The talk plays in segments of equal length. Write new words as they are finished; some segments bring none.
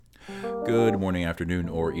Good morning, afternoon,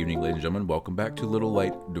 or evening, ladies and gentlemen. Welcome back to Little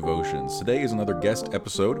Light Devotions. Today is another guest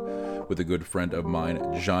episode with a good friend of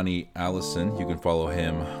mine, Johnny Allison. You can follow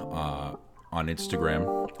him on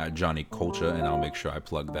Instagram at Johnny Colcha, and I'll make sure I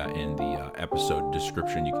plug that in the episode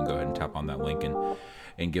description. You can go ahead and tap on that link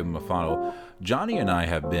and give him a follow. Johnny and I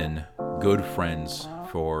have been good friends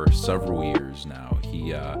for several years now.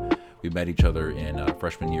 We met each other in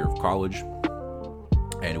freshman year of college,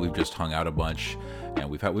 and we've just hung out a bunch, and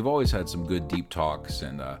we've always had some good deep talks,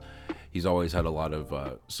 and he's always had a lot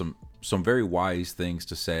of some very wise things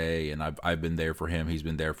to say, and I've been there for him, he's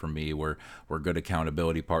been there for me. We're good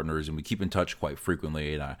accountability partners, and we keep in touch quite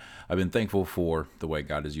frequently, and I've been thankful for the way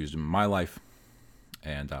God has used him in my life,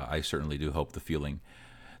 and I certainly do hope the feeling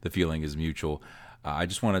is mutual. I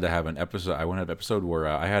just wanted to have an episode. I wanted to have an episode where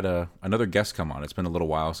I had another guest come on. It's been a little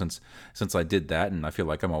while since I did that, and I feel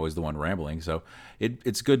like I'm always the one rambling. So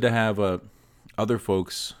it's good to have other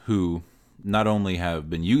folks who not only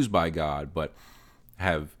have been used by God, but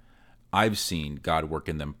I've seen God work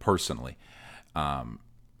in them personally,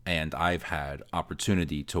 and I've had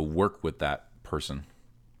opportunity to work with that person.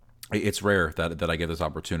 It's rare that I get this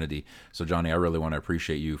opportunity. So Johnny, I really want to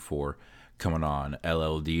appreciate you for coming on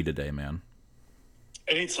LLD today, man.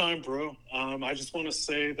 Anytime, bro. I just want to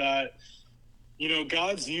say that,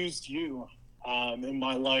 God's used you in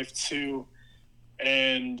my life too.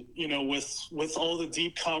 And, with all the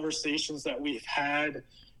deep conversations that we've had,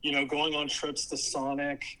 going on trips to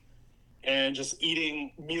Sonic and just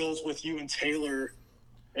eating meals with you and Taylor,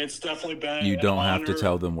 it's definitely been You an don't have to honor.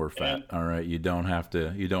 tell them we're fat. And All right, you don't have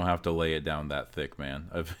to lay it down that thick, man.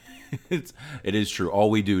 It is true. All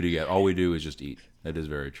we do is just eat. It is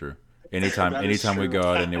very true. that is Anytime we true. go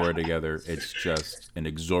out anywhere together, it's just an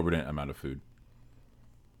exorbitant amount of food.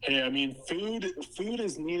 Hey, I mean, food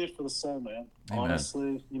is needed for the soul, man. Amen.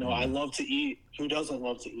 Honestly, I love to eat. Who doesn't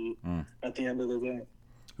love to eat at the end of the day?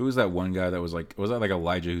 Who was that one guy that was like? Was that like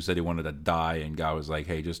Elijah who said he wanted to die, and God was like,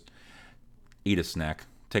 "Hey, just eat a snack,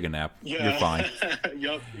 take a nap, Yeah. you're fine."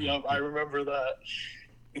 Yep. I remember that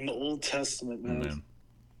in the Old Testament, man.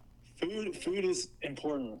 Amen. Food is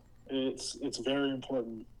important. It's very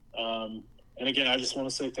important. And again, I just want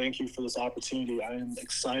to say thank you for this opportunity. I am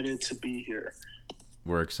excited to be here.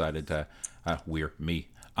 We're excited to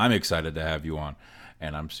I'm excited to have you on,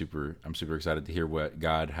 and I'm super excited to hear what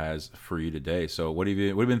God has for you today. So what have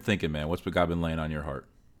you been thinking, man? What's God been laying on your heart?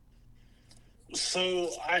 So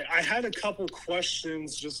I had a couple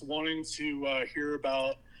questions, just wanting to hear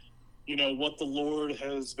about, what the Lord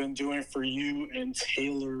has been doing for you and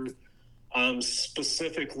Taylor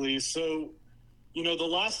specifically. So, the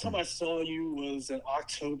last time I saw you was in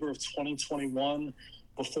October of 2021,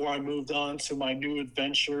 before I moved on to my new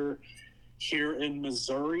adventure here in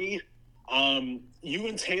Missouri. You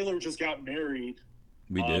and Taylor just got married.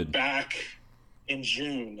 We did. Back in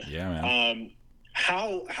June. Yeah, man.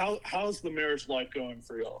 How's the marriage life going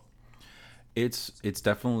for y'all? It's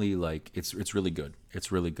definitely like it's really good.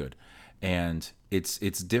 It's really good, and it's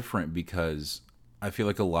different because I feel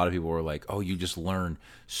like a lot of people are like, "Oh, you just learn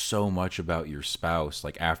so much about your spouse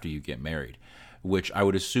like after you get married," which I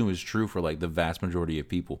would assume is true for like the vast majority of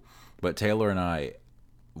people. But Taylor and I,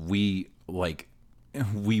 we like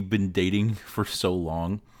we've been dating for so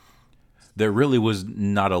long. There really was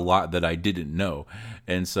not a lot that I didn't know,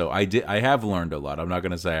 and so I have learned a lot. I'm not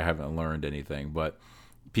going to say I haven't learned anything, but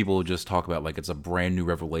people just talk about like it's a brand new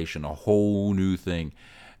revelation, a whole new thing.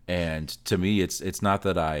 And to me, it's not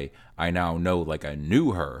that I now know like I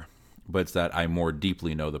knew her, but it's that I more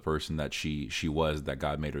deeply know the person that she was, that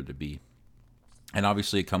God made her to be. And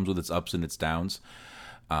obviously it comes with its ups and its downs.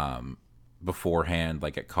 Beforehand,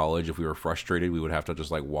 like at college, if we were frustrated, we would have to just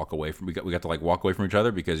like walk away from, we got to like walk away from each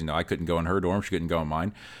other because I couldn't go in her dorm, she couldn't go in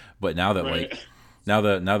mine. But now that Right. like now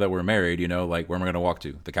that we're married, like where am I going to walk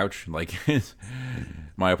to? The couch? Like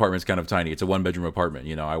my apartment's kind of tiny. It's a 1-bedroom apartment.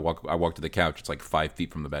 I walk to the couch. It's like 5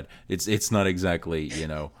 feet from the bed. It's not exactly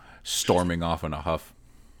storming off in a huff.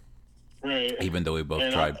 Right. Even though we both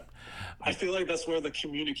And tried. I feel like that's where the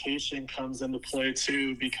communication comes into play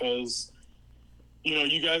too, because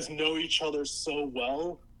you guys know each other so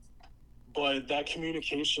well, but that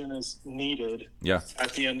communication is needed. Yeah.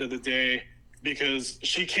 At the end of the day, because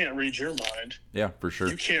she can't read your mind. Yeah, for sure.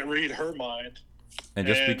 You can't read her mind. And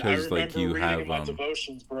just And because like you reading have in my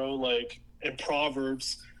devotions, bro, like in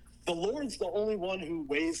Proverbs, the Lord's the only one who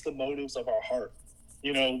weighs the motives of our heart.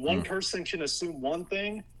 One person can assume one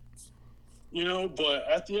thing, but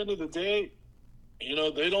at the end of the day, they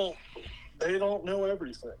don't know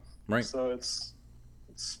everything. right. So it's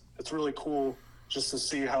really cool just to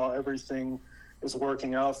see how everything is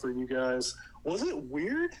working out for you guys. Was it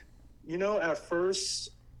weird, at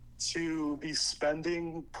first to be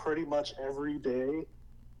spending pretty much every day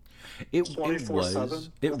It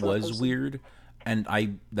 24/7 it with that was person. weird, and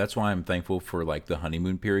I that's why I'm thankful for like the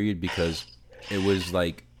honeymoon period, because it was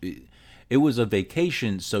like it was a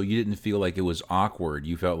vacation, so you didn't feel like it was awkward.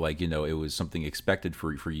 You felt like, it was something expected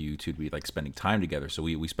for you to be like spending time together. So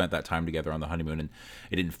we spent that time together on the honeymoon, and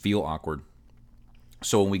it didn't feel awkward.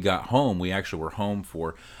 So when we got home, we actually were home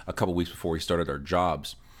for a couple weeks before we started our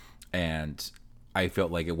jobs, and I felt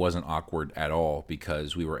like it wasn't awkward at all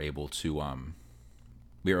because we were able just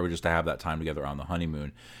to have that time together on the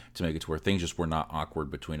honeymoon to make it to where things just were not awkward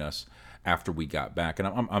between us after we got back. And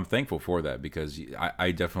I'm thankful for that, because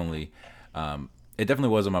I definitely, it definitely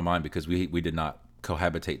was on my mind, because we did not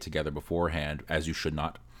cohabitate together beforehand, as you should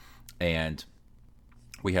not. And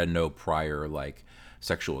we had no prior like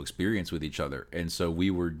sexual experience with each other, and so we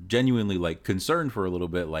were genuinely like concerned for a little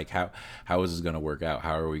bit, like how is this going to work out,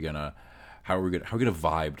 how are we gonna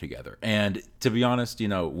vibe together. And to be honest,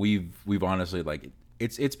 we've honestly, like,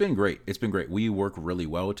 it's been great. It's been great. We work really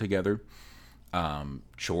well together.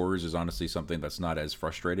 Chores is honestly something that's not as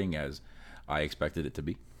frustrating as I expected it to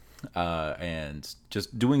be. And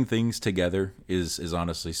just doing things together is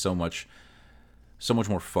honestly so much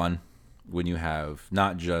more fun when you have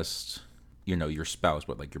not just your spouse,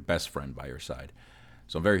 but like your best friend by your side.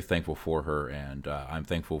 So I'm very thankful for her, and I'm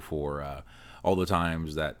thankful for all the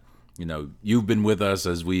times that you've been with us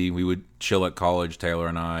as we would chill at college, Taylor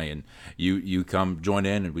and I, and you come join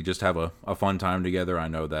in, and we just have a fun time together. I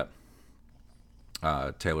know that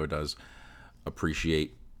Taylor does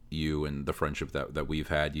appreciate you and the friendship that we've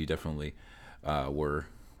had. You definitely were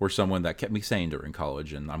someone that kept me sane during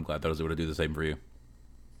college, and I'm glad that I was able to do the same for you.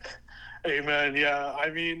 Amen. Yeah, I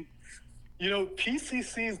mean,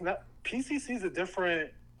 PCC's a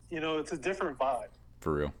different, it's a different vibe.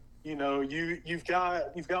 For real. You've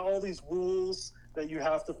got all these rules that you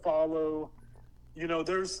have to follow.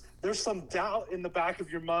 There's some doubt in the back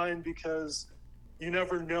of your mind because you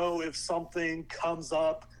never know if something comes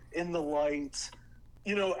up in the light.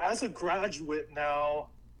 As a graduate now,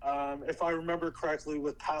 if I remember correctly,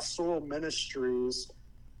 with pastoral ministries,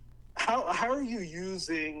 how are you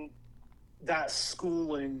using that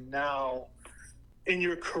schooling now in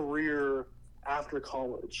your career after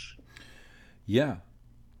college? Yeah.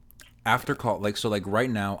 After college, like right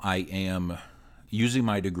now, I am using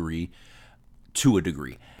my degree to a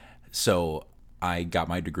degree. So I got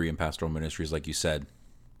my degree in pastoral ministries, like you said,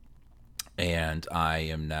 and I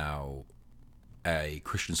am now a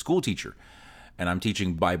Christian school teacher, and I'm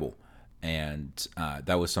teaching Bible. And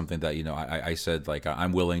that was something that I said, like,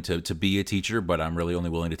 I'm willing to be a teacher, but I'm really only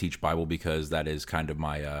willing to teach Bible because that is kind of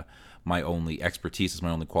my only expertise, is my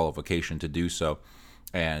only qualification to do so.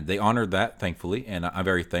 And they honored that, thankfully, and I'm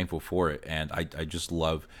very thankful for it. And I just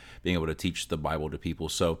love being able to teach the Bible to people.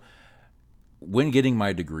 So when getting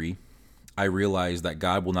my degree, I realized that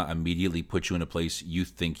God will not immediately put you in a place you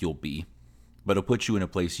think you'll be, but He'll put you in a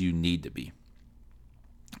place you need to be.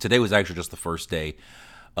 Today was actually just the first day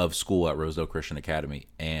of school at Rosedale Christian Academy,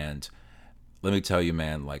 and let me tell you,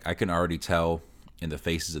 man, like, I can already tell in the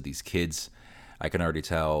faces of these kids, I can already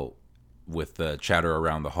tell with the chatter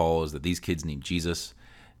around the halls that these kids need Jesus.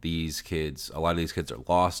 A lot of these kids are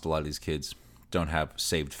lost. A lot of these kids don't have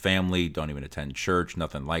saved family, don't even attend church,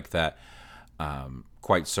 nothing like that.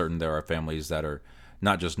 Quite certain there are families that are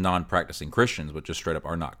not just non-practicing Christians, but just straight up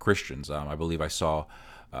are not Christians. I believe I saw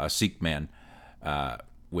a Sikh man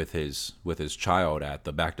with his child at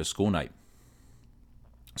the back to school night.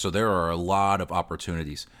 So there are a lot of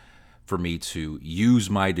opportunities for me to use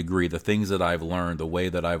my degree, the things that I've learned, the way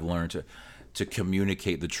that I've learned to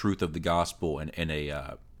communicate the truth of the gospel in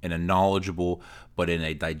a knowledgeable but in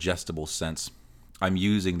a digestible sense. I'm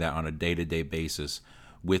using that on a day-to-day basis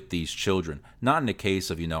with these children. Not in a case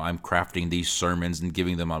of, I'm crafting these sermons and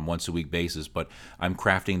giving them on once a week basis, but I'm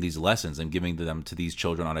crafting these lessons and giving them to these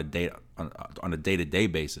children on a day-to-day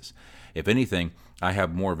basis. If anything, I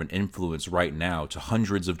have more of an influence right now to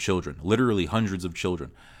hundreds of children, literally hundreds of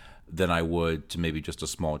children, than I would to maybe just a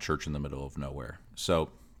small church in the middle of nowhere. So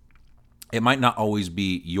it might not always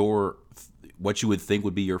be what you would think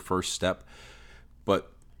would be your first step,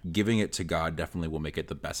 but giving it to God definitely will make it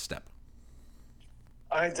the best step.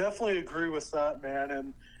 I definitely agree with that, man.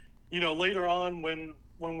 And later on, when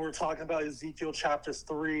we're talking about Ezekiel chapter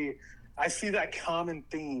 3, I see that common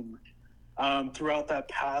theme throughout that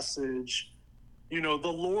passage. The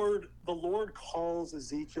Lord calls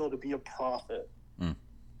Ezekiel to be a prophet,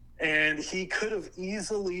 and he could have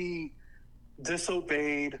easily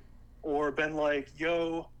disobeyed or been like,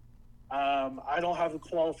 "Yo, I don't have the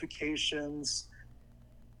qualifications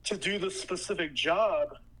to do the specific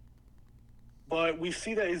job." but we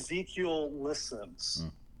see that Ezekiel listens.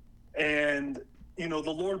 And, you know, the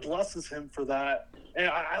Lord blesses him for that. And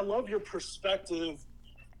I love your perspective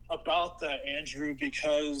about that, Andrew,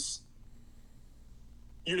 because,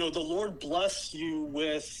 you know, the Lord blessed you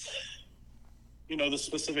with, you know, the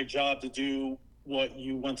specific job to do what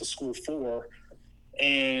you went to school for.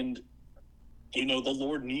 And, you know, the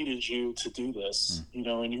Lord needed you to do this, you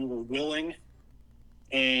know, and you were willing,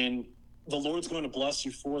 and the Lord's going to bless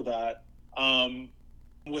you for that.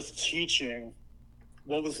 With teaching,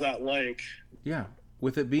 what was that like? Yeah.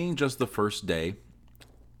 With it being just the first day,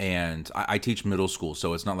 and I teach middle school,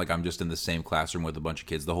 so it's not like I'm just in the same classroom with a bunch of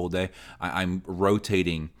kids the whole day. I'm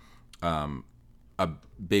rotating a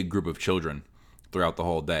big group of children throughout the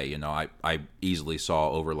whole day. You know, I easily saw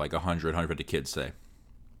over like 150 kids today.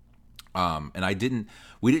 And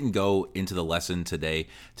we didn't go into the lesson today.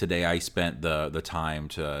 Today I spent the time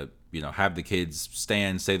to, you know, have the kids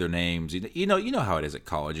stand, say their names. You know how it is at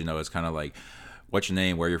college. You know, it's kind of like, what's your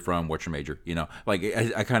name, where you're from, what's your major, you know, like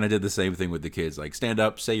I kind of did the same thing with the kids, like stand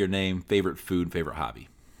up, say your name, favorite food, favorite hobby.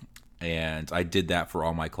 And I did that for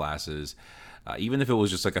all my classes. Even if it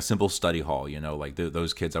was just like a simple study hall, you know, like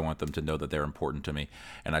those kids, I want them to know that they're important to me,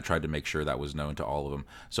 and I tried to make sure that was known to all of them.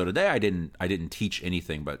 So today I didn't teach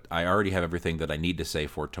anything, but I already have everything that I need to say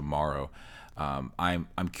for tomorrow.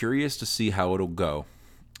 I'm curious to see how it'll go,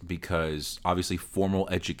 because obviously formal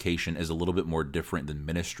education is a little bit more different than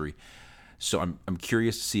ministry. So I'm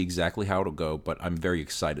curious to see exactly how it'll go, but I'm very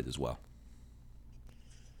excited as well.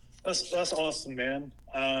 That's awesome, man.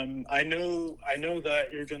 I know that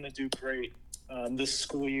you're going to do great this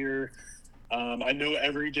school year. I know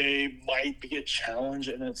every day might be a challenge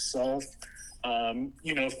in itself.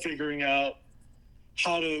 You know, figuring out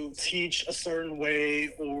how to teach a certain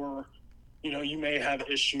way, or, you know, you may have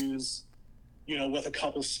issues, you know, with a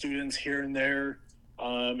couple students here and there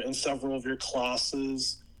in several of your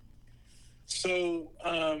classes. So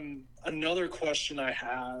another question I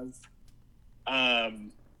have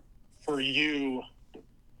for you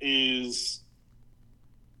is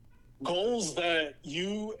goals that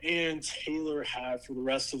you and Taylor have for the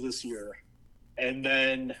rest of this year. And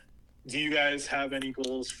then do you guys have any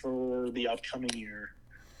goals for the upcoming year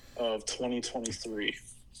of 2023?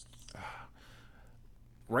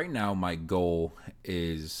 Right now, my goal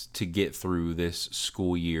is to get through this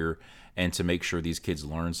school year and to make sure these kids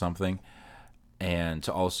learn something, and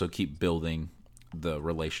to also keep building the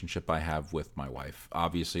relationship I have with my wife.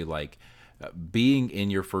 Obviously, like being in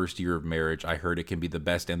your first year of marriage, I heard it can be the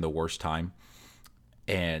best and the worst time.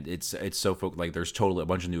 And it's so like there's totally a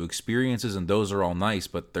bunch of new experiences, and those are all nice,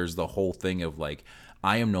 but there's the whole thing of like,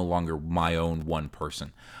 I am no longer my own one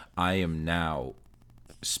person. I am now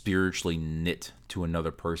spiritually knit to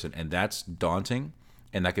another person, and that's daunting,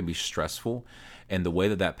 and that can be stressful. And the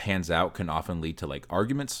way that pans out can often lead to like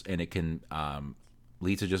arguments, and it can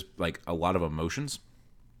lead to just like a lot of emotions.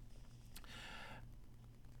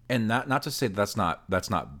 And not to say that's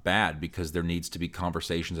not bad, because there needs to be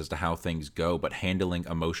conversations as to how things go, but handling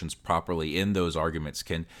emotions properly in those arguments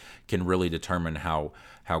can really determine how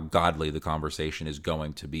godly the conversation is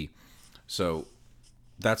going to be. So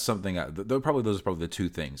that's something those are probably the two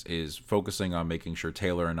things, is focusing on making sure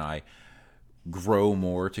Taylor and I grow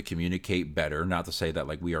more to communicate better. Not to say that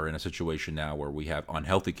like we are in a situation now where we have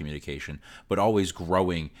unhealthy communication, but always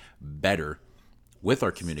growing better with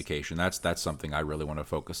our communication. That's something I really want to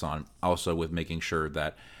focus on. Also, with making sure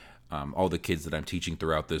that all the kids that I'm teaching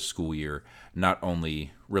throughout this school year not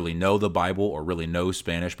only really know the Bible or really know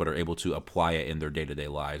Spanish, but are able to apply it in their day-to-day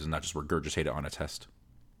lives and not just regurgitate it on a test.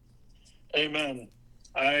 Amen.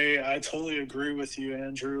 I totally agree with you,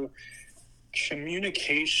 Andrew.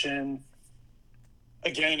 Communication,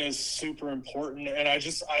 again, is super important, and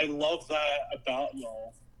I love that about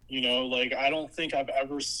y'all. You know, like, I don't think I've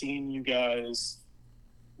ever seen you guys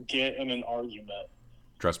get in an argument.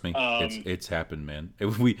 Trust me, it's happened, man.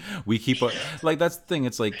 We keep like, that's the thing.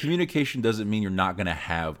 It's like, communication doesn't mean you're not going to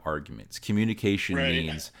have arguments. Communication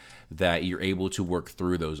means that you're able to work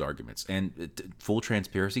through those arguments. And full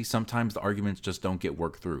transparency, sometimes the arguments just don't get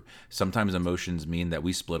worked through. Sometimes emotions mean that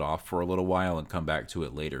we split off for a little while and come back to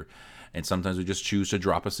it later. And sometimes we just choose to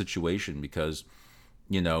drop a situation because,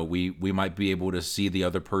 you know, we might be able to see the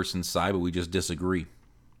other person's side, but we just disagree.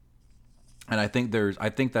 And I think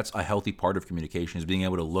that's a healthy part of communication, is being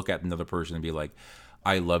able to look at another person and be like,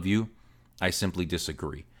 I love you, I simply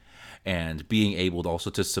disagree. And being able to also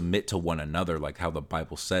to submit to one another, like how the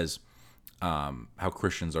Bible says, how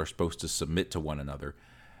Christians are supposed to submit to one another.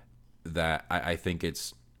 That I think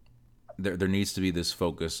it's there needs to be this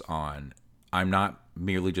focus on, I'm not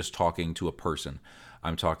merely just talking to a person.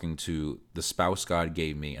 I'm talking to the spouse God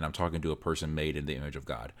gave me, and I'm talking to a person made in the image of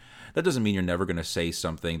God. That doesn't mean you're never going to say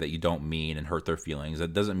something that you don't mean and hurt their feelings.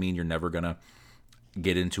 That doesn't mean you're never going to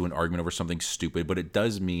get into an argument over something stupid, but it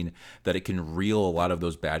does mean that it can reel a lot of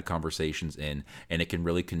those bad conversations in, and it can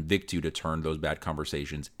really convict you to turn those bad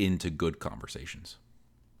conversations into good conversations.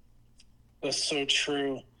 That's so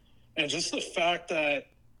true. And just the fact that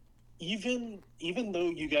even though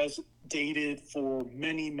you guys dated for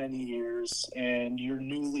many years and you're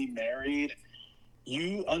newly married,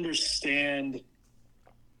 you understand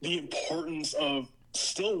the importance of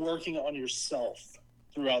still working on yourself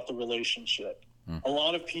throughout the relationship. A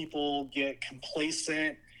lot of people get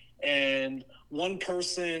complacent, and one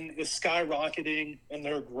person is skyrocketing in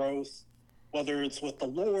their growth, whether it's with the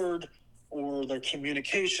Lord or their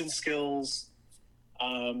communication skills,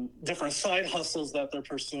 different side hustles that they're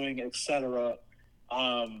pursuing, etc.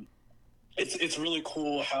 It's really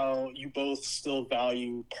cool how you both still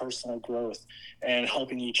value personal growth and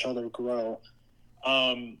helping each other grow.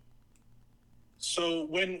 So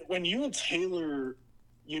when you and Taylor,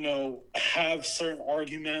 have certain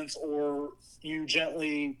arguments, or you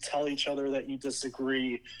gently tell each other that you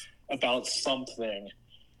disagree about something,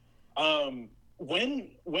 when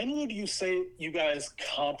would you say you guys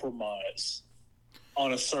compromise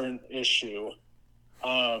on a certain issue?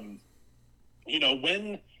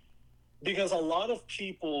 Because a lot of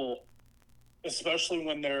people, especially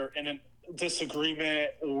when they're in a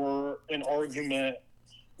disagreement or an argument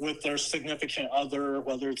with their significant other,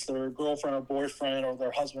 whether it's their girlfriend or boyfriend or their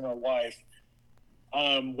husband or wife,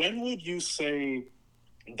 when would you say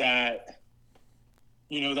that,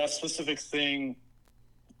 that specific thing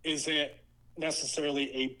isn't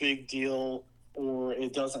necessarily a big deal, or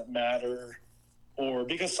it doesn't matter, or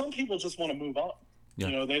because some people just want to move on.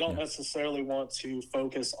 Yeah. They don't necessarily want to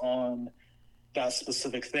focus on that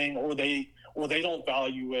specific thing, or they don't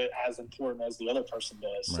value it as important as the other person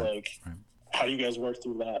does. Right. How do you guys work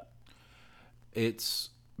through that? It's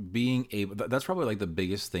being able, that's probably like the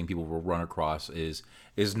biggest thing people will run across is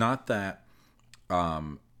not that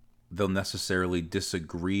they'll necessarily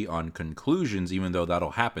disagree on conclusions, even though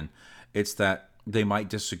that'll happen. It's that they might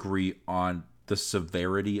disagree on the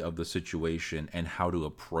severity of the situation and how to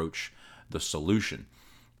approach the solution.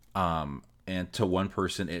 And to one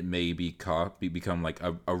person, it may become like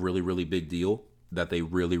a really, really big deal that they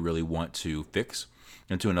really, really want to fix.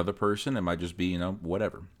 And to another person, it might just be,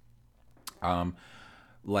 whatever.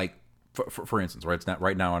 Like for instance, right? It's not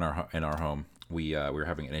right now in our home. We're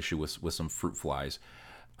having an issue with some fruit flies.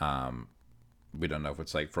 We don't know if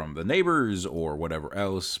it's like from the neighbors or whatever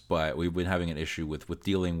else, but we've been having an issue with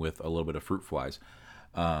dealing with a little bit of fruit flies.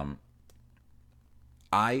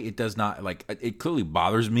 It does not, like, it clearly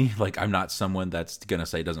bothers me. Like, I'm not someone that's gonna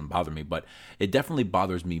say it doesn't bother me, but it definitely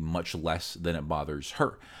bothers me much less than it bothers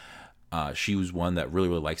her. She was one that really,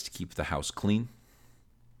 really likes to keep the house clean,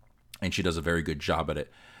 and she does a very good job at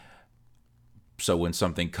it. So when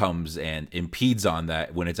something comes and impedes on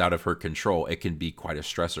that, when it's out of her control, it can be quite a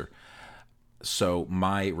stressor. So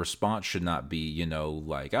my response should not be,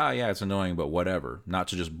 like, yeah, it's annoying, but whatever. Not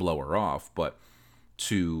to just blow her off, but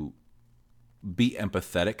to be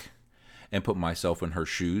empathetic and put myself in her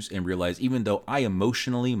shoes and realize, even though I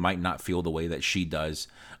emotionally might not feel the way that she does,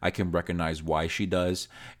 I can recognize why she does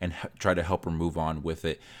and try to help her move on with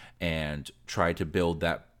it, and try to build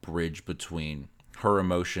that bridge between her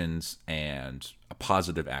emotions and a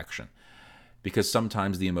positive action. Because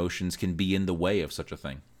sometimes the emotions can be in the way of such a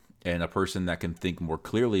thing. And a person that can think more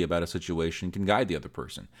clearly about a situation can guide the other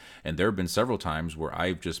person. And there have been several times where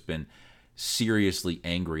I've just been seriously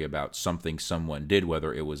angry about something someone did,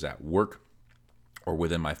 whether it was at work or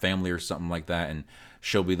within my family or something like that, and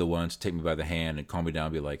she'll be the one to take me by the hand and calm me down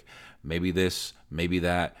and be like, maybe this, maybe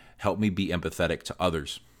that, help me be empathetic to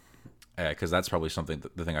others. Because that's probably something,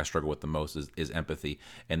 the thing I struggle with the most is empathy.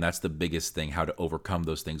 And that's the biggest thing, how to overcome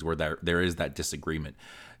those things where there is that disagreement.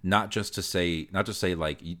 Not to say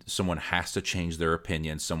like someone has to change their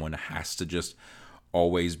opinion, someone has to just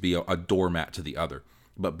always be a doormat to the other.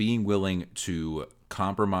 But being willing to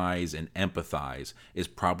compromise and empathize is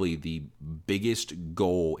probably the biggest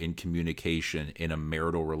goal in communication in a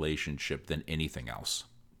marital relationship than anything else.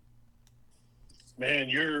 Man,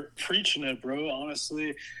 you're preaching it, bro.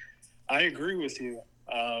 Honestly, I agree with you.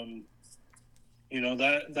 That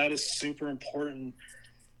is super important.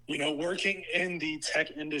 Working in the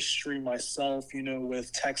tech industry myself,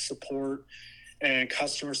 with tech support and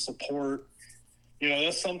customer support,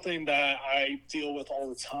 that's something that I deal with all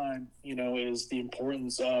the time, is the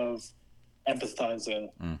importance of empathizing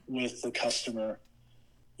with the customer.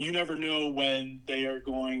 you never know when they are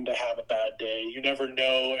going to have a bad day. You never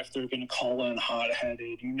know if they're going to call in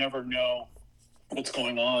hot-headed. You never know what's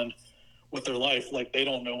going on with their life. Like, they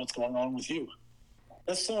don't know what's going on with you.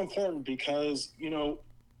 That's so important because, you know,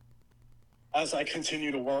 as I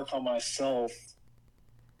continue to work on myself,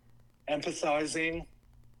 empathizing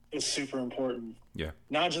is super important. Yeah.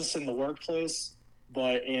 Not just in the workplace,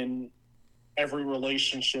 but in every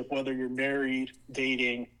relationship, whether you're married,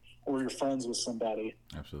 dating, or you're friends with somebody.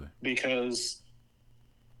 Absolutely. Because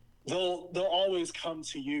they'll always come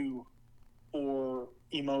to you for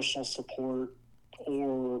emotional support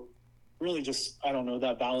or really just, I don't know,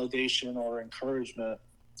 that validation or encouragement,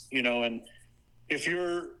 you know. And if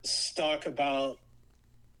you're stuck about,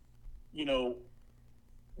 you know,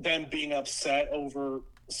 them being upset over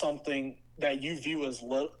something that you view as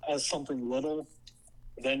something little,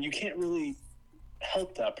 then you can't really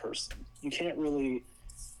help that person. You can't really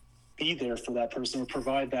be there for that person or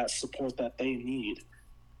provide that support that they need.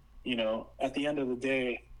 You know, at the end of the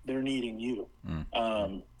day, they're needing you.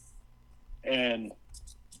 And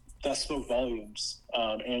that spoke volumes,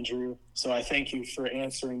 Andrew. So I thank you for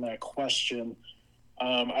answering that question.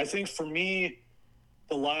 I think for me,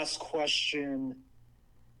 the last question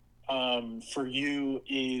for you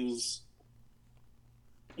is,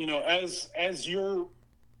 you know, as you're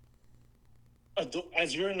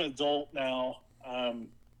an adult now,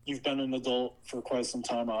 you've been an adult for quite some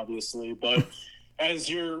time, obviously, but as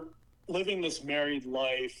you're living this married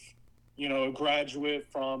life, you know, a graduate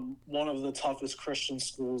from one of the toughest Christian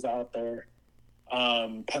schools out there,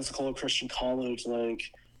 Pensacola Christian College, like,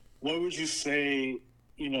 what would you say,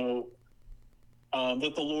 you know,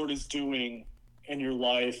 that the Lord is doing in your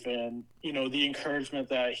life, and, you know, the encouragement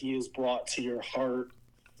that he has brought to your heart,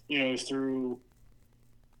 you know, through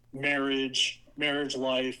marriage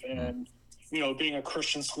life, and, you know, being a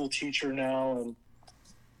Christian school teacher now, and,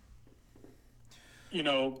 you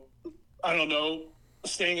know, I don't know,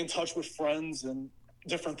 staying in touch with friends and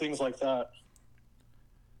different things like that.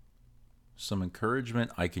 Some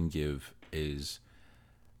encouragement I can give is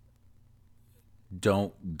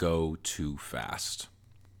don't go too fast.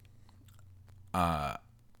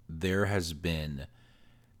 There has been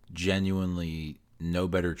genuinely no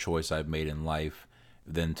better choice I've made in life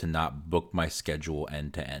than to not book my schedule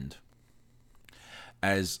end to end.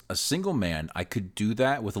 As a single man, I could do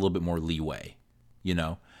that with a little bit more leeway, you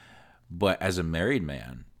know? But as a married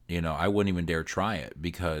man, you know, I wouldn't even dare try it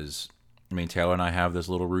because, I mean, Taylor and I have this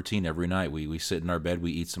little routine every night. We sit in our bed,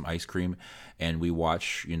 we eat some ice cream, and we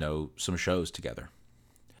watch, you know, some shows together.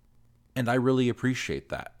 And I really appreciate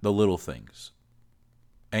that, the little things.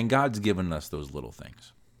 And God's given us those little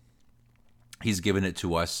things. He's given it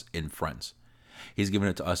to us in friends. He's given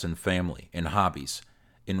it to us in family, in hobbies,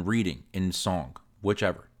 in reading, in song,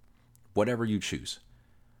 whichever. Whatever you choose.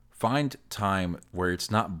 Find time where it's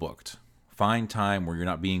not booked. Find time where you're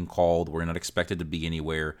not being called, where you're not expected to be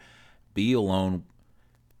anywhere. Be alone.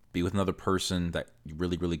 Be with another person that you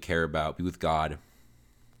really, really care about. Be with God.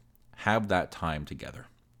 Have that time together.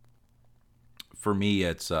 For me,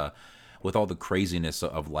 it's with all the craziness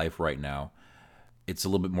of life right now, it's a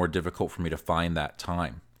little bit more difficult for me to find that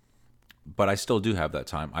time. But I still do have that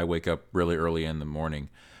time. I wake up really early in the morning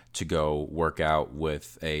to go work out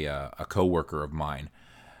with a coworker of mine.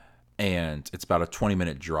 And it's about a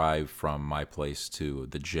 20-minute drive from my place to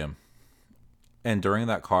the gym. And during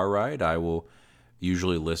that car ride, I will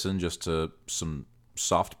usually listen just to some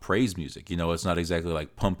soft praise music. You know, it's not exactly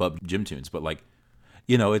like pump up gym tunes, but like,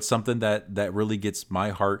 you know, it's something that really gets my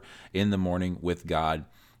heart in the morning with God,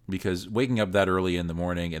 because waking up that early in the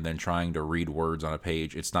morning and then trying to read words on a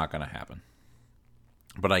page, it's not going to happen.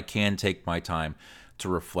 But I can take my time to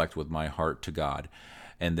reflect with my heart to God.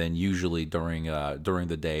 And then usually during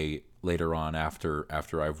the day later on, after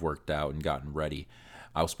I've worked out and gotten ready,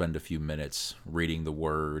 I'll spend a few minutes reading the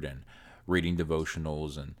Word and reading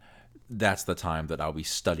devotionals, and that's the time that I'll be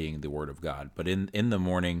studying the Word of God. But in the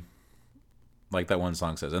morning, like that one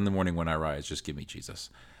song says, in the morning when I rise, just give me Jesus.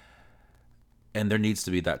 And there needs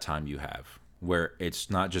to be that time you have where it's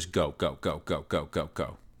not just go, go, go, go, go, go,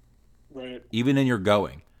 go. Right. Even in your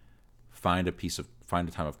going, find a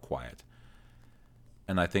time of quiet.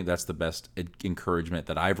 And I think that's the best encouragement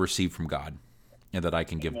that I've received from God and that I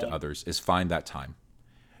can give to others, is find that time.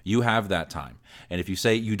 You have that time. And if you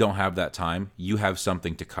say you don't have that time, you have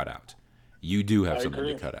something to cut out. You do have something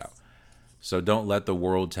to cut out. So don't let the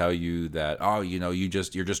world tell you that, oh, you know, you're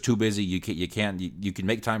just too busy. You can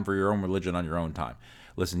make time for your own religion on your own time.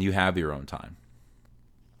 Listen, you have your own time.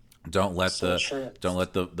 Don't let the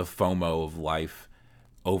FOMO of life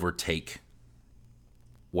overtake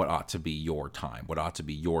what ought to be your time, what ought to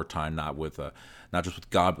be your time, not just with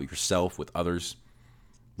God, but yourself, with others.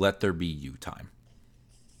 Let there be you time.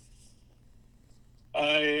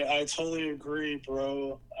 I totally agree,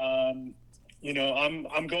 bro. I'm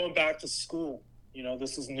going back to school.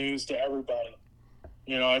 This is news to everybody.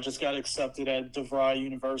 I just got accepted at DeVry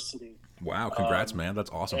University. Wow, congrats, man. That's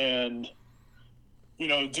awesome. And,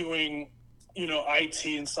 doing, IT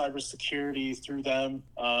and cybersecurity through them.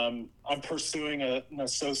 I'm pursuing an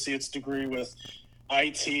associate's degree with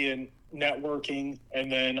IT and networking,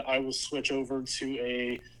 and then I will switch over to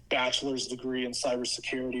a bachelor's degree in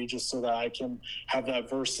cybersecurity just so that I can have that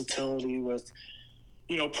versatility with,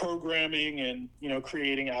 programming and,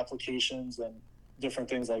 creating applications and different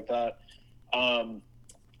things like that.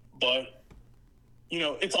 But,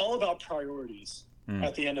 it's all about priorities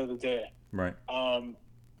at the end of the day. Right. For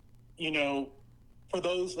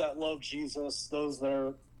those that love Jesus, those that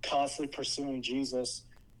are constantly pursuing Jesus,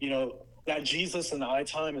 that Jesus and I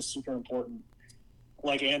time is super important.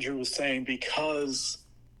 Like Andrew was saying, because,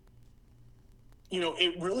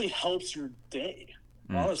 it really helps your day.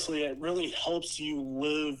 Honestly, it really helps you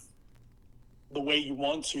live the way you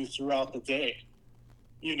want to throughout the day.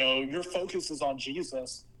 Your focus is on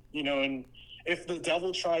Jesus, and if the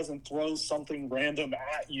devil tries and throws something random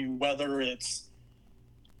at you, whether it's,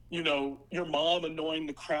 your mom annoying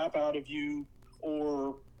the crap out of you,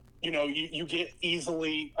 or, you get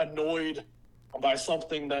easily annoyed by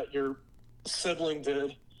something that your sibling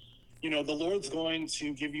did, the Lord's going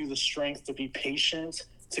to give you the strength to be patient,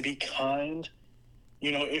 to be kind.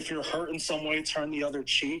 If you're hurt in some way, turn the other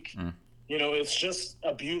cheek. It's just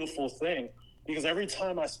a beautiful thing, because every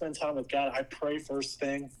time I spend time with God, I pray first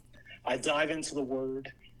thing. I dive into the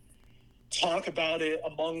Word, talk about it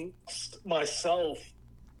amongst myself,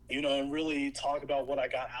 and really talk about what I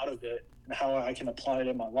got out of it and how I can apply it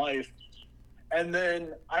in my life. And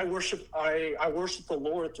then I worship the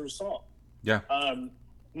Lord through song. Yeah.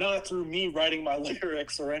 Not through me writing my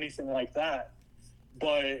lyrics or anything like that,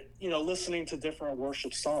 but, listening to different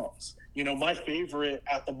worship songs. My favorite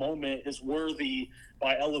at the moment is Worthy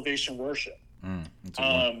by Elevation Worship.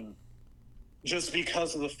 Just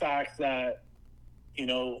because of the fact that,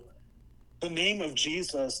 the name of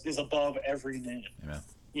Jesus is above every name. Amen.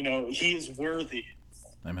 He is worthy.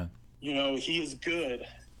 Amen. He is good.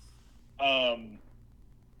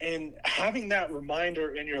 And having that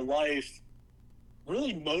reminder in your life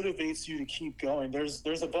really motivates you to keep going.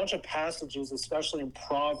 There's a bunch of passages, especially in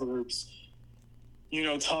Proverbs,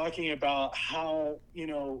 talking about how,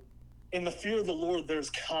 in the fear of the Lord,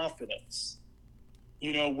 there's confidence.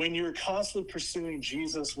 When you're constantly pursuing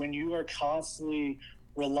Jesus, when you are constantly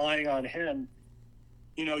relying on him,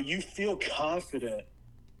 you feel confident,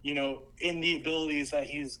 in the abilities that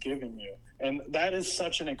he's given you. And that is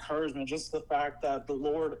such an encouragement, just the fact that the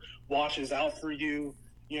Lord watches out for you.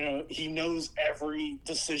 He knows every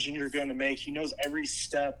decision you're going to make. He knows every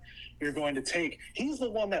step you're going to take. He's the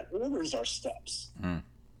one that orders our steps.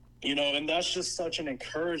 And that's just such an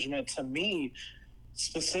encouragement to me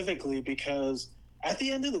specifically, because at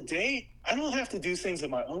the end of the day, I don't have to do things in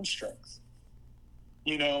my own strength.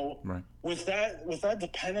 Right. With that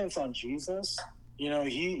dependence on Jesus,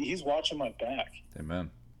 he's watching my back. Amen.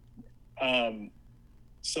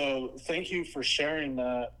 So thank you for sharing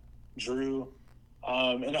that, Drew.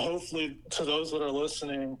 And hopefully to those that are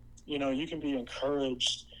listening, you can be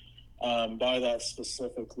encouraged by that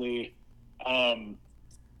specifically.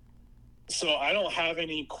 So I don't have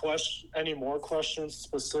any more questions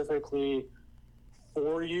specifically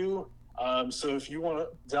for you. So if you want to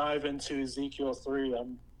dive into Ezekiel 3,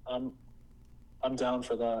 I'm down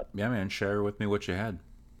for that. Yeah, man. Share with me what you had.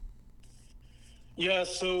 Yeah.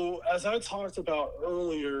 So as I talked about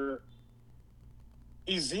earlier,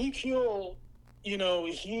 Ezekiel,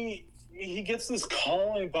 he gets this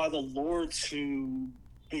calling by the Lord to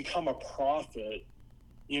become a prophet,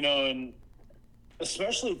 and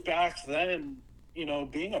especially back then,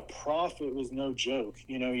 being a prophet was no joke.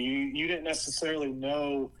 You didn't necessarily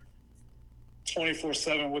know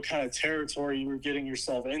 24/7 what kind of territory you were getting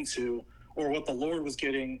yourself into or what the Lord was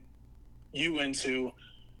getting you into.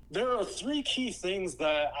 There are three key things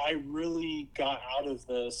that I really got out of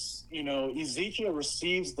this. Ezekiel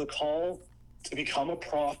receives the call to become a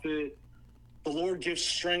prophet. The Lord gives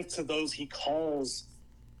strength to those he calls,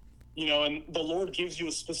 and the Lord gives you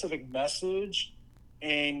a specific message,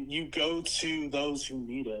 and you go to those who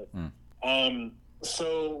need it.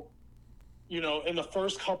 So, in the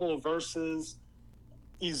first couple of verses,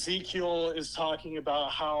 Ezekiel is talking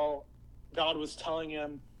about how God was telling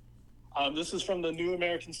him, this is from the New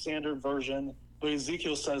American Standard Version, but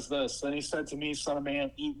Ezekiel says this: "Then he said to me, Son of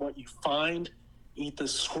man, eat what you find eat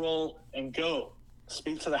this scroll and go.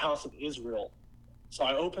 Speak to the house of Israel. So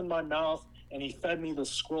I opened my mouth, and he fed me the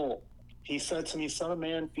scroll. He said to me, Son of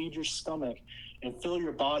man, feed your stomach and fill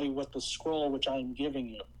your body with the scroll which I am giving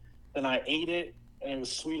you. Then I ate it, and it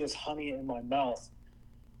was sweet as honey in my mouth.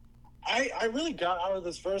 I really got out of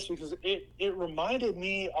this verse because it reminded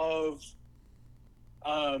me of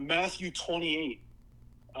Matthew 28.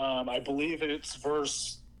 I believe it's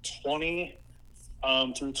verse 20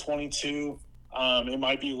 through 22. It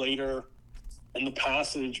might be later in the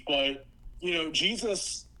passage, but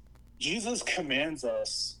Jesus commands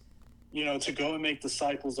us, to go and make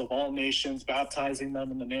disciples of all nations, baptizing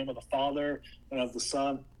them in the name of the Father and of the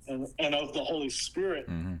Son and of the Holy Spirit.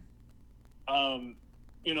 Mm-hmm.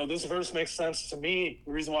 This verse makes sense to me.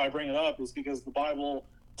 The reason why I bring it up is because the Bible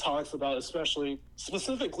talks about,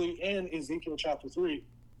 specifically in Ezekiel chapter 3,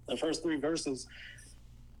 the first 3 verses,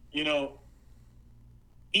 eat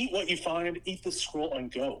what you find, eat the scroll,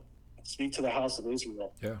 and go. Speak to the house of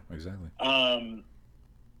Israel. Yeah, exactly.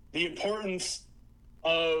 The importance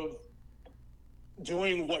of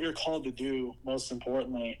doing what you're called to do, most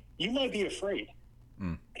importantly, you might be afraid.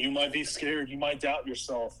 You might be scared. You might doubt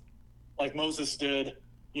yourself, like Moses did.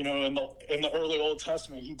 In the early Old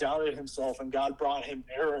Testament, he doubted himself, and God brought him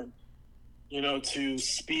Aaron, to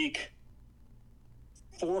speak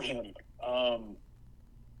for him.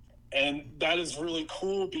 And that is really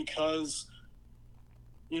cool because,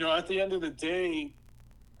 at the end of the day,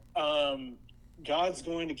 God's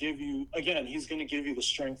going to give you, again, he's going to give you the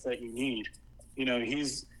strength that you need.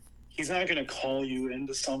 He's not going to call you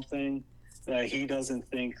into something that he doesn't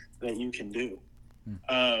think that you can do.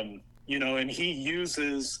 And he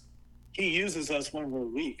uses us when we're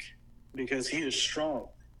weak because he is strong.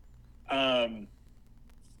 When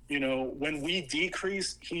we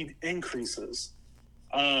decrease, he increases.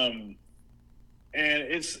 And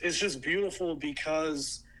it's just beautiful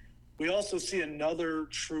because we also see another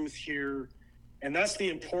truth here, and that's the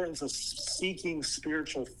importance of seeking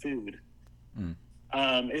spiritual food.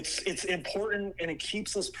 It's important, and it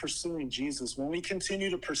keeps us pursuing Jesus. When we continue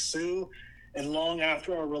to pursue and long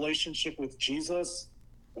after our relationship with Jesus,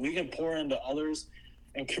 we can pour into others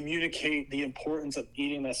and communicate the importance of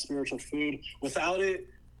eating that spiritual food. Without it,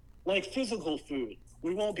 like physical food,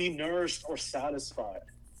 we won't be nourished or satisfied.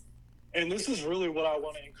 And this is really what I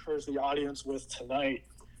want to encourage the audience with tonight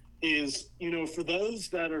is, for those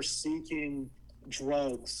that are seeking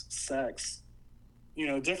drugs, sex,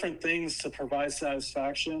 different things to provide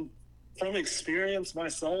satisfaction, from experience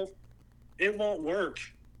myself, it won't work.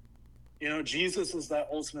 Jesus is that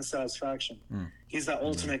ultimate satisfaction. He's that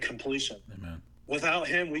ultimate completion. Amen. Without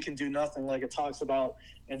him, we can do nothing, like it talks about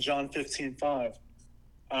in John 15:5.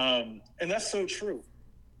 And that's so true.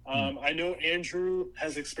 I know Andrew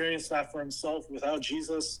has experienced that for himself. Without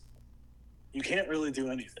Jesus, you can't really do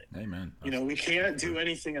anything. Amen. We can't do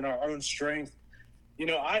anything in our own strength.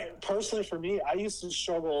 I personally, for me, I used to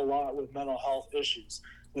struggle a lot with mental health issues,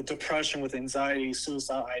 with depression, with anxiety,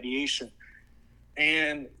 suicide ideation.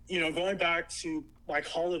 And, going back to my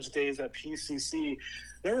college days at PCC,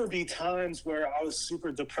 there would be times where I was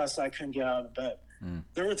super depressed I couldn't get out of bed.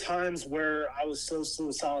 There were times where I was so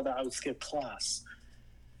suicidal that I would skip class.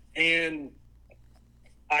 And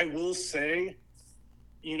I will say,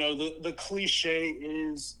 the cliche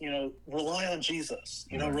is, rely on Jesus,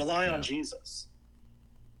 rely on Jesus.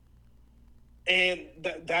 And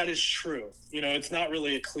that is true. It's not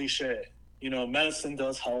really a cliche. Medicine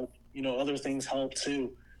does help, other things help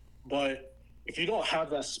too. But if you don't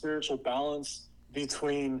have that spiritual balance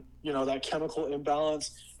between, that chemical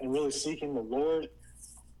imbalance and really seeking the Lord,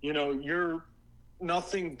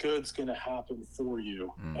 nothing good's going to happen for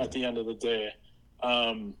you at the end of the day.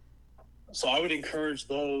 So I would encourage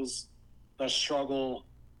those that struggle,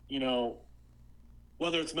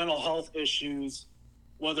 whether it's mental health issues,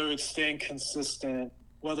 whether it's staying consistent,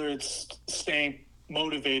 whether it's staying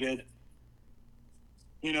motivated,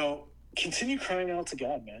 continue crying out to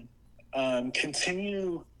God, man.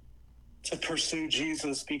 Continue to pursue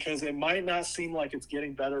Jesus, because it might not seem like it's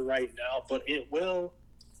getting better right now, but it will.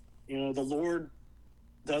 The Lord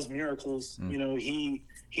does miracles.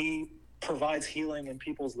 He provides healing in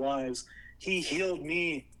people's lives. He healed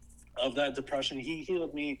me of that depression. He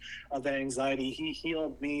healed me of that anxiety. He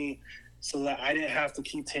healed me so that I didn't have to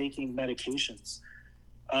keep taking medications.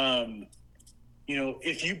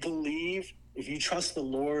 If you believe, if you trust the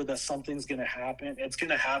Lord that something's going to happen, it's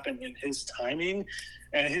going to happen in his timing,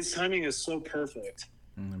 and his timing is so perfect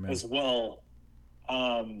as well.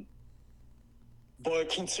 But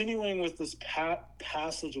continuing with this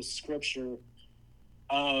passage of scripture,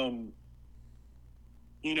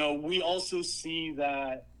 we also see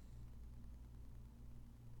that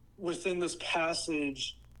within this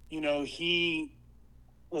passage,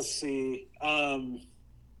 let's see,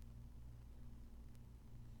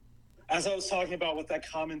 as I was talking about with that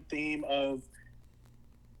common theme of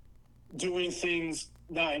doing things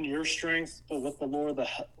not in your strength, but with the Lord,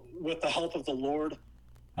 with the help of the Lord.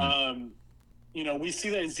 We see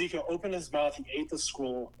that Ezekiel opened his mouth, he ate the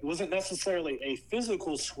scroll. It wasn't necessarily a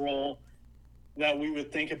physical scroll that we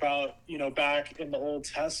would think about, back in the Old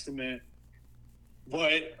Testament.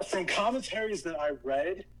 But from commentaries that I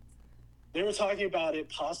read, they were talking about it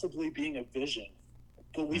possibly being a vision.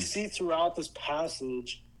 But we see throughout this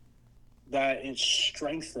passage that it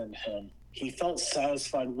strengthened him. He felt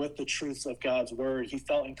satisfied with the truths of God's word. He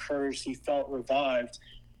felt encouraged. He felt revived.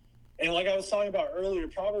 And like I was talking about earlier,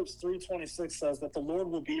 Proverbs 3:26 says that the Lord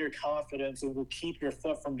will be your confidence and will keep your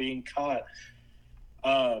foot from being caught.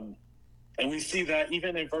 And we see that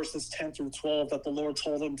even in verses 10 through 12, that the Lord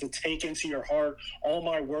told him to take into your heart all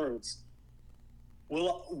my words.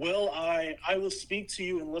 I will speak to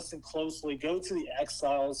you and listen closely. Go to the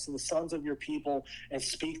exiles, to the sons of your people, and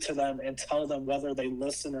speak to them and tell them whether they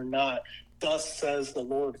listen or not. Thus says the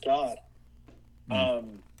Lord God.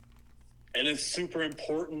 And it's super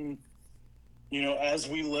important, as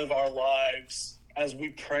we live our lives, as we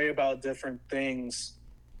pray about different things,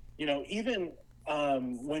 even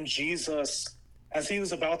when Jesus, as he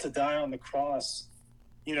was about to die on the cross,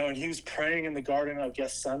 and he was praying in the Garden of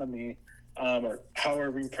Gethsemane, or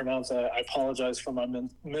however you pronounce that. I apologize for my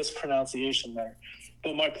mispronunciation there.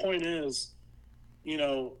 But my point is,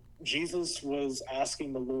 Jesus was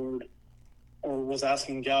asking the Lord, or was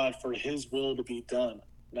asking God for his will to be done,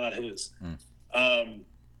 not his. And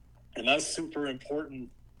that's super important,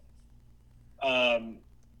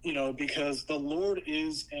 because the Lord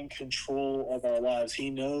is in control of our lives. He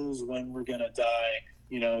knows when we're going to die.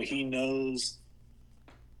 He knows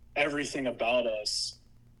everything about us.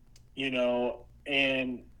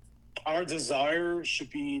 And our desire should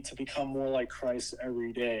be to become more like Christ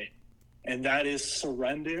every day. And that is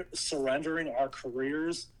surrendering our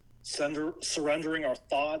careers, surrendering our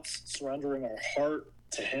thoughts, surrendering our heart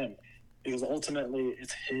to him, because ultimately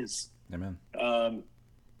it's his. Amen.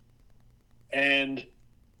 And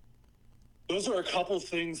those are a couple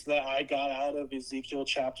things that I got out of Ezekiel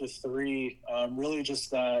chapter 3, really just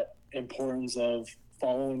that importance of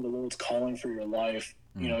following the Lord's calling for your life.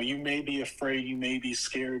 You may be afraid, you may be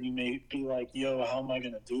scared, you may be like, yo, how am I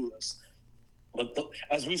going to do this? But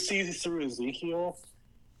as we see through Ezekiel,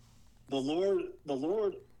 the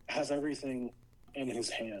Lord has everything in his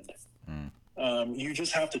hand. You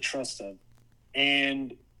just have to trust him.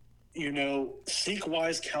 And, seek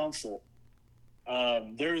wise counsel.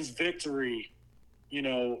 There is victory,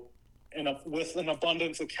 with an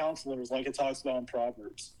abundance of counselors, like it talks about in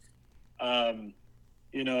Proverbs.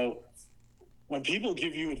 When people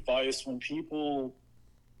give you advice, when people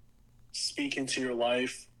speak into your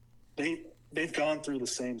life, they've gone through the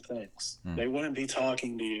same things. They wouldn't be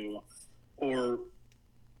talking to you or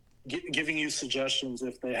giving you suggestions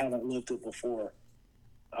if they haven't lived it before.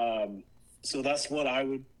 So that's what I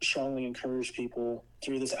would strongly encourage people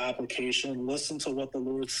through this application. Listen to what the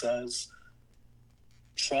Lord says.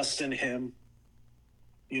 Trust in him.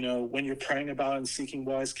 When you're praying about and seeking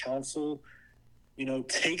wise counsel,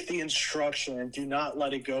 take the instruction and do not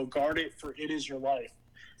let it go. Guard it, for it is your life.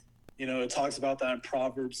 It talks about that in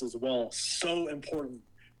Proverbs as well. So important.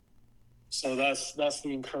 So that's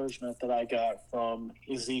the encouragement that I got from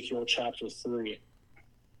Ezekiel chapter 3.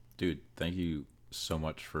 Dude, thank you so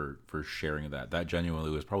much for sharing that. That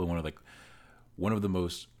genuinely was probably one of the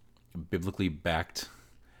most biblically backed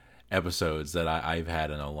episodes that I've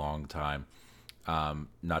had in a long time.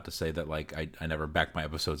 Not to say that I never back my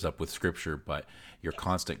episodes up with scripture, but your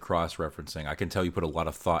constant cross-referencing, I can tell you put a lot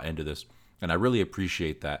of thought into this, and I really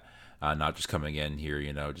appreciate that. Not just coming in here,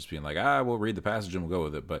 just being like, we'll read the passage and we'll go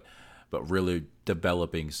with it, but really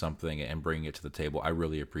developing something and bringing it to the table. I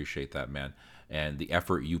really appreciate that, man. And the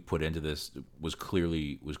effort you put into this was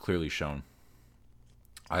clearly shown.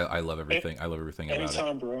 I love everything. I love everything about it.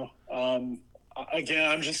 Anytime, bro. Again,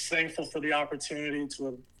 I'm just thankful for the opportunity to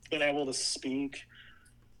have been able to speak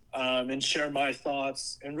and share my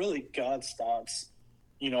thoughts and really God's thoughts,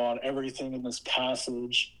 on everything in this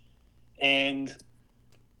passage. And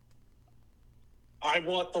I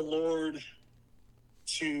want the Lord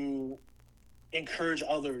to encourage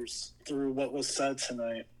others through what was said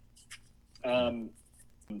tonight. And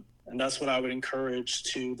that's what I would encourage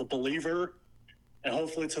to the believer and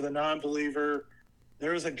hopefully to the non-believer.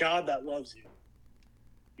 There is a God that loves you.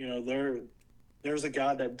 There's a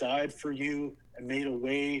God that died for you and made a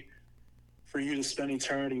way for you to spend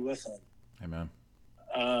eternity with him. Amen.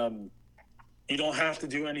 You don't have to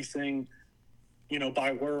do anything,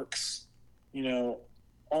 by works.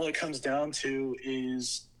 All it comes down to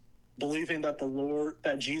is believing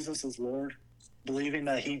that Jesus is Lord, believing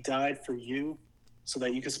that he died for you so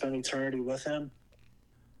that you can spend eternity with him.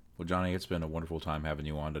 Well, Johnny, it's been a wonderful time having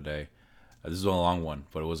you on today. This is a long one,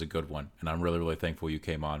 but it was a good one, and I'm really, really thankful you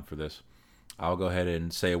came on for this. I'll go ahead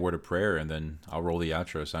and say a word of prayer, and then I'll roll the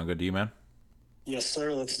outro. Sound good to you, man? Yes,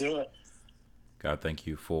 sir. Let's do it. God, thank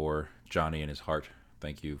you for Johnny and his heart.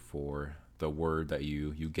 Thank you for the word that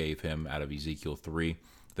you gave him out of Ezekiel 3.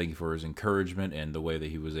 Thank you for his encouragement and the way that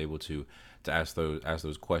he was able to ask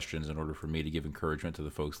those questions in order for me to give encouragement to the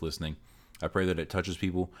folks listening. I pray that it touches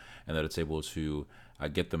people and that it's able to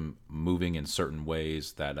get them moving in certain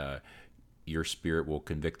ways that your spirit will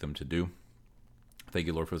convict them to do. Thank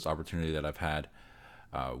you, Lord, for this opportunity that I've had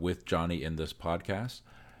with Johnny in this podcast.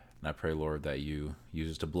 And I pray, Lord, that you use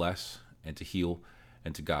us to bless and to heal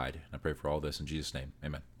and to guide. And I pray for all this in Jesus' name.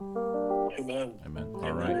 Amen. Amen. Amen. All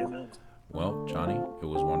Amen. right. Amen. Well, Johnny, it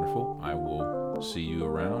was wonderful. I will see you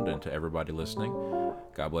around, and to everybody listening,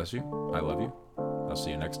 God bless you. I love you. I'll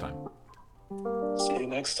see you next time. See you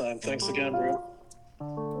next time. Thanks again, bro.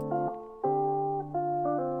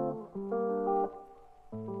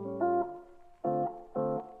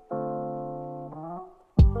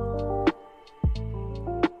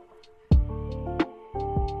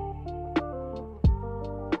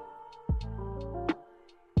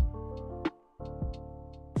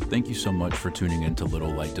 Thank you so much for tuning in to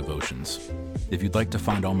Little Light Devotions. If you'd like to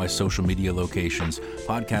find all my social media locations,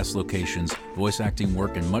 podcast locations, voice acting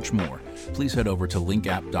work, and much more, please head over to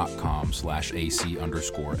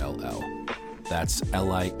linkapp.com/AC_LL. That's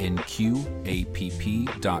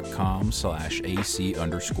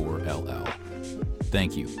linqapp.com/AC_LL.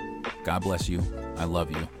 Thank you. God bless you. I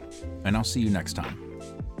love you. And I'll see you next time.